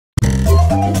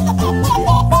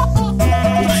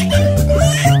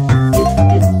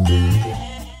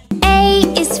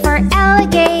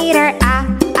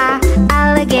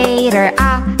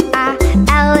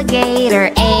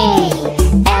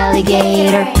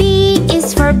alligator. B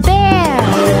is for bear.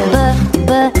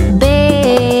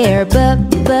 Bear.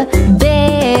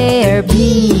 Bear.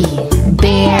 B,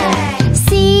 bear.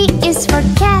 C is for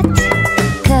cat.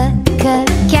 Cat.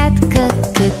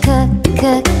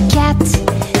 Cat.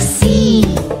 C,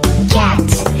 cat.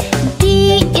 D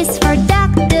is for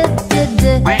duck. Duck.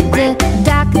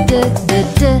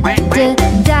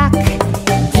 Duck.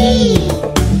 D,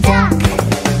 duck.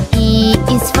 E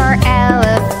is for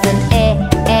elephant.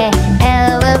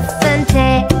 Elephant. Elephant.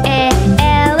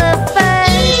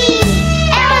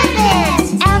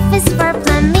 Elephant. F is for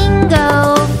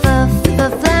flamingo.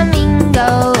 Flamingo.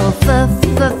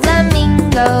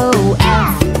 Flamingo.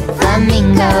 F,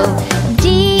 flamingo. G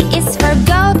is for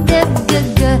goat.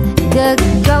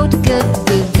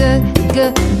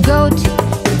 Goat.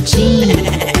 G,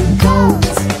 goat.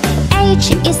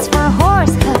 H is for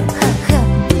horse.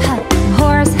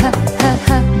 Horse.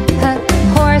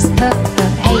 Horse.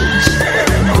 H,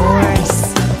 horse.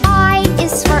 I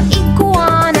is for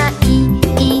iguana.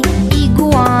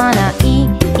 Iguana.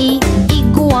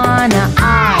 Iguana. I,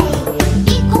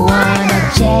 iguana.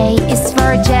 J is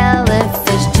for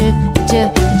jellyfish.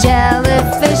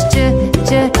 Jellyfish.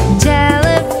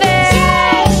 Jellyfish.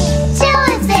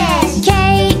 Jellyfish. K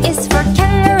is for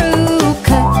kangaroo.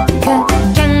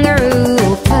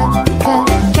 Kangaroo.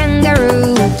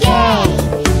 Kangaroo. K,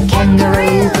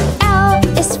 kangaroo. L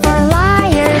is for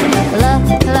lion. Lion.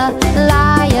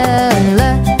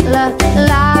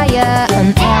 Lion.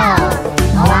 L,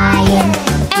 lion.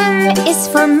 M is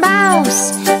for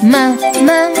mouse. Mouse.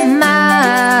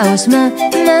 Mouse.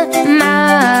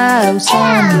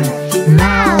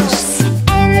 Mouse.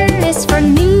 N is for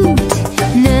newt.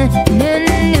 Newt.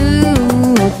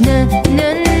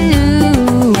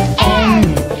 N,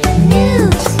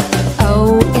 newt.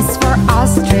 O is for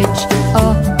ostrich.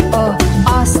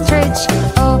 Ostrich.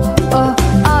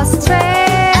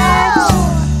 Ostrich.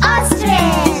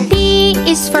 Ostrich. P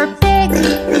is for pig.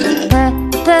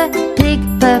 Pig.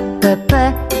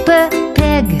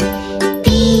 Pig. P,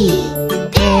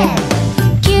 pig.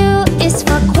 Q is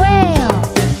for quail.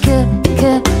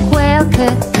 Quail.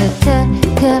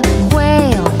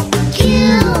 Quail. Q,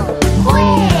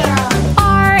 quail.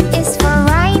 R is for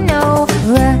rhino.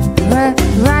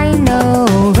 Rhino.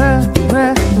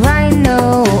 Rhino.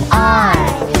 R,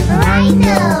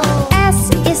 rhino. S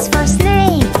is for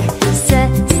snake.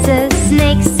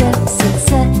 Snake.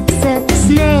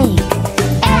 Snake.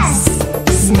 S,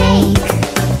 snake.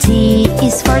 T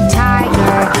is for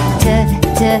tiger.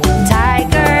 Tiger.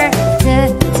 Tiger.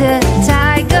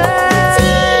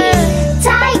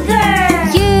 Tiger.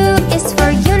 U is for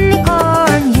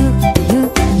unicorn.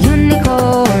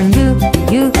 Unicorn.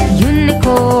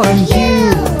 Unicorn.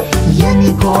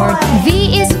 Unicorn. V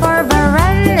is for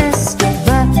varanus.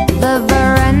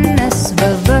 Varanus.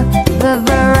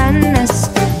 Varanus.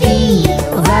 V,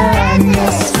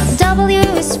 varanus. W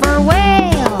is for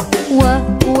whale.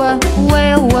 Whale.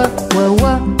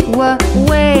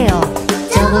 Whale.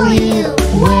 W,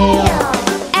 whale.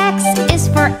 X is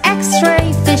for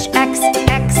x-ray fish.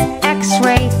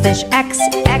 X-ray fish.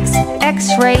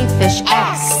 X-ray fish.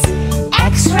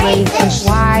 X-ray fish.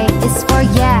 Y is for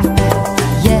yak.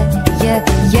 Yak. Yak.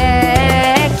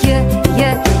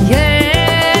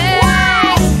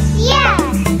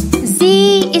 Z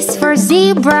is for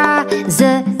zebra.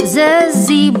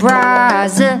 Zebra.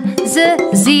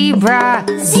 Zebra.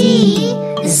 Z,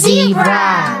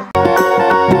 zebra.